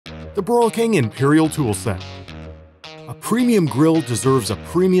The Broil King Imperial Tool Set. A premium grill deserves a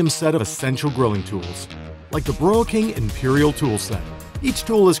premium set of essential grilling tools, like the Broil King Imperial Tool Set. Each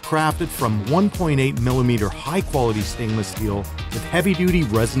tool is crafted from 1.8mm high-quality stainless steel with heavy-duty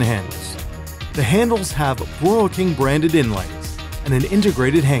resin handles. The handles have Broil King branded inlays and an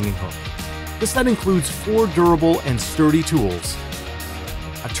integrated hanging hook. The set includes 4 durable and sturdy tools,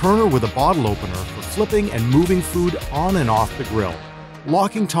 a turner with a bottle opener for flipping and moving food on and off the grill,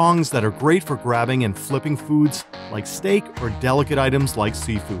 locking tongs that are great for grabbing and flipping foods like steak or delicate items like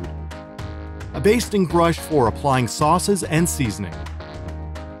seafood, a basting brush for applying sauces and seasoning,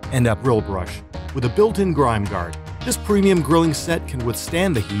 and a grill brush with a built-in grime guard. This premium grilling set can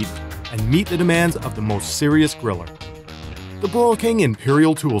withstand the heat and meet the demands of the most serious griller. The Broil King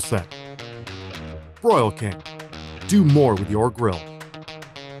Imperial Tool Set. Broil King. Do more with your grill.